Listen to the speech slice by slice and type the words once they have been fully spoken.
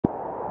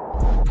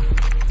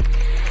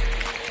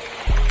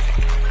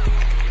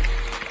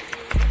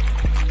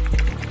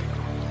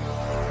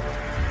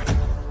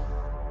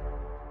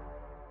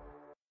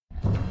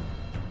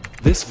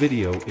This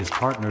video is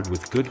partnered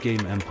with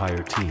Goodgame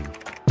Empire team.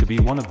 To be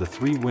one of the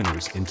 3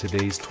 winners in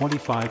today's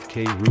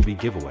 25k Ruby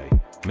giveaway,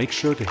 make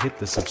sure to hit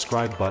the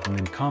subscribe button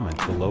and comment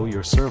below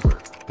your server,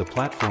 the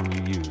platform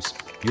you use,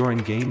 your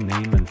in-game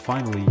name, and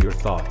finally your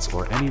thoughts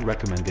or any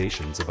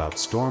recommendations about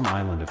Storm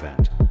Island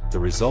event. The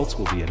results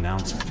will be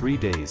announced 3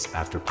 days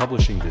after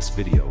publishing this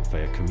video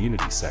via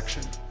community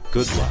section.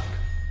 Good luck!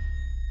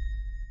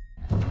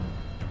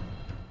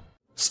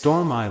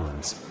 Storm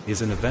Islands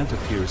is an event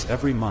appears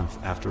every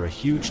month after a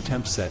huge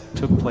temp set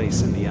took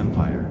place in the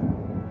Empire.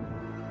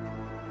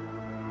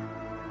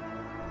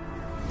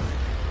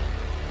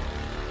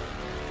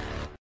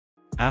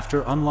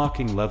 After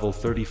unlocking level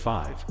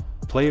 35,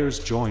 players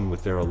join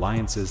with their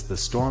alliances the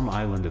Storm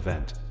Island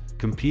event,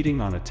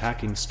 competing on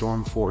attacking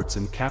storm forts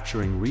and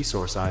capturing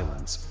resource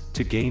islands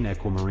to gain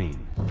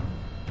aquamarine.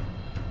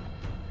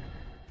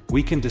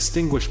 We can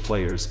distinguish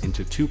players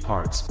into 2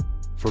 parts.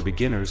 For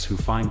beginners who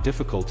find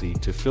difficulty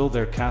to fill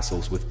their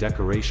castles with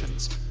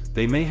decorations,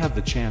 they may have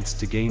the chance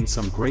to gain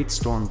some great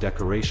storm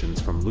decorations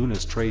from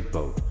Luna's trade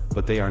boat,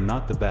 but they are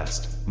not the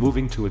best.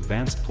 Moving to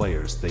advanced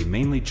players, they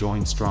mainly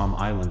join Storm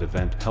Island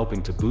event,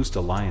 helping to boost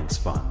alliance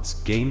funds,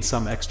 gain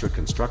some extra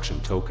construction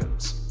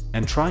tokens,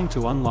 and trying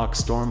to unlock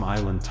Storm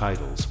Island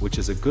titles, which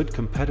is a good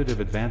competitive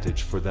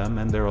advantage for them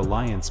and their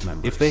alliance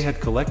members. If they had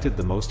collected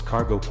the most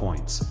cargo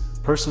points,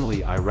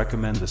 personally I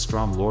recommend the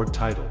Storm Lord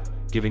title,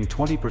 giving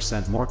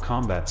 20% more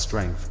combat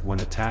strength when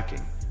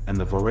attacking, and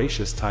the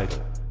Voracious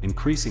title,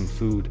 increasing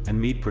food and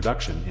meat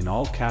production in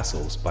all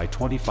castles by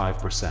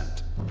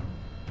 25%.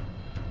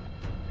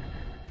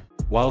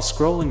 While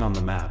scrolling on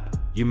the map,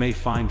 you may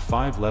find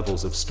 5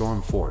 levels of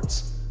storm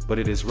forts, but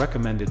it is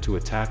recommended to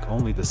attack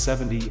only the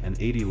 70 and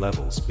 80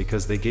 levels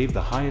because they gave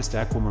the highest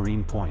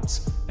aquamarine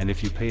points, and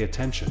if you pay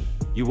attention,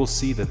 you will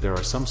see that there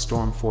are some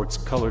storm forts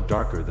colored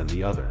darker than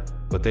the other,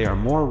 but they are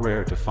more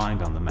rare to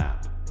find on the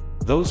map.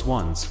 Those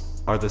ones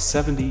are the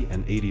 70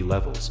 and 80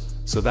 levels,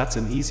 so that's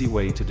an easy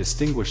way to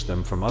distinguish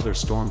them from other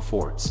storm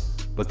forts.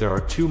 But there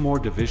are 2 more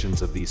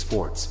divisions of these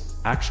forts.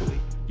 Actually,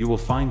 you will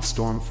find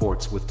storm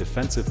forts with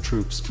defensive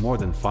troops more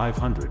than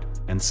 500,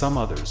 and some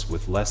others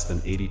with less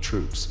than 80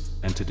 troops,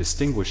 and to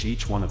distinguish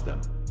each one of them,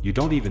 you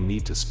don't even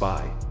need to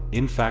spy.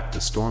 In fact,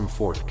 the storm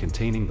fort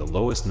containing the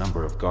lowest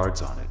number of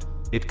guards on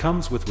it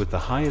comes with the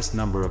highest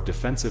number of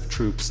defensive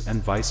troops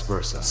and vice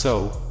versa.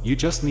 So, you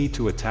just need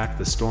to attack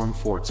the storm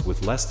forts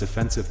with less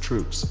defensive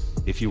troops,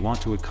 if you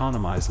want to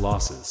economize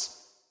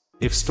losses.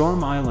 If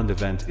Storm Island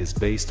event is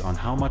based on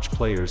how much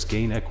players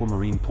gain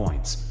aquamarine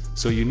points,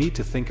 so you need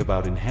to think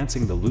about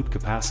enhancing the loot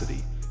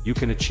capacity. You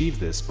can achieve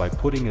this by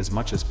putting as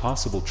much as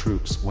possible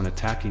troops when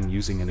attacking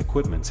using an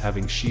equipment's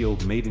having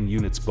shield maiden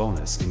units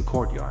bonus in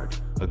courtyard,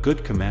 a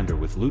good commander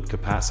with loot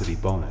capacity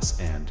bonus,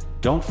 and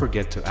don't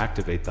forget to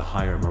activate the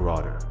higher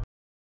marauder.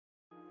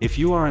 If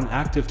you are an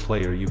active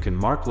player, you can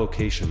mark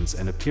locations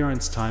and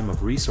appearance time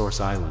of Resource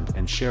Island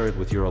and share it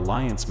with your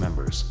alliance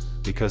members,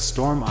 because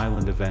Storm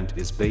Island event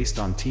is based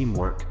on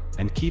teamwork,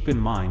 and keep in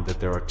mind that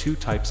there are 2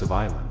 types of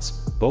islands.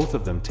 Both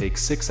of them take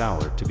 6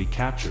 hours to be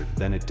captured,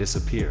 then it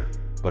disappear.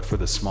 But for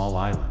the small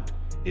island,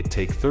 it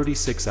take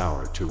 36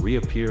 hours to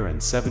reappear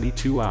and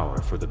 72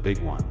 hours for the big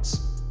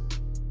ones.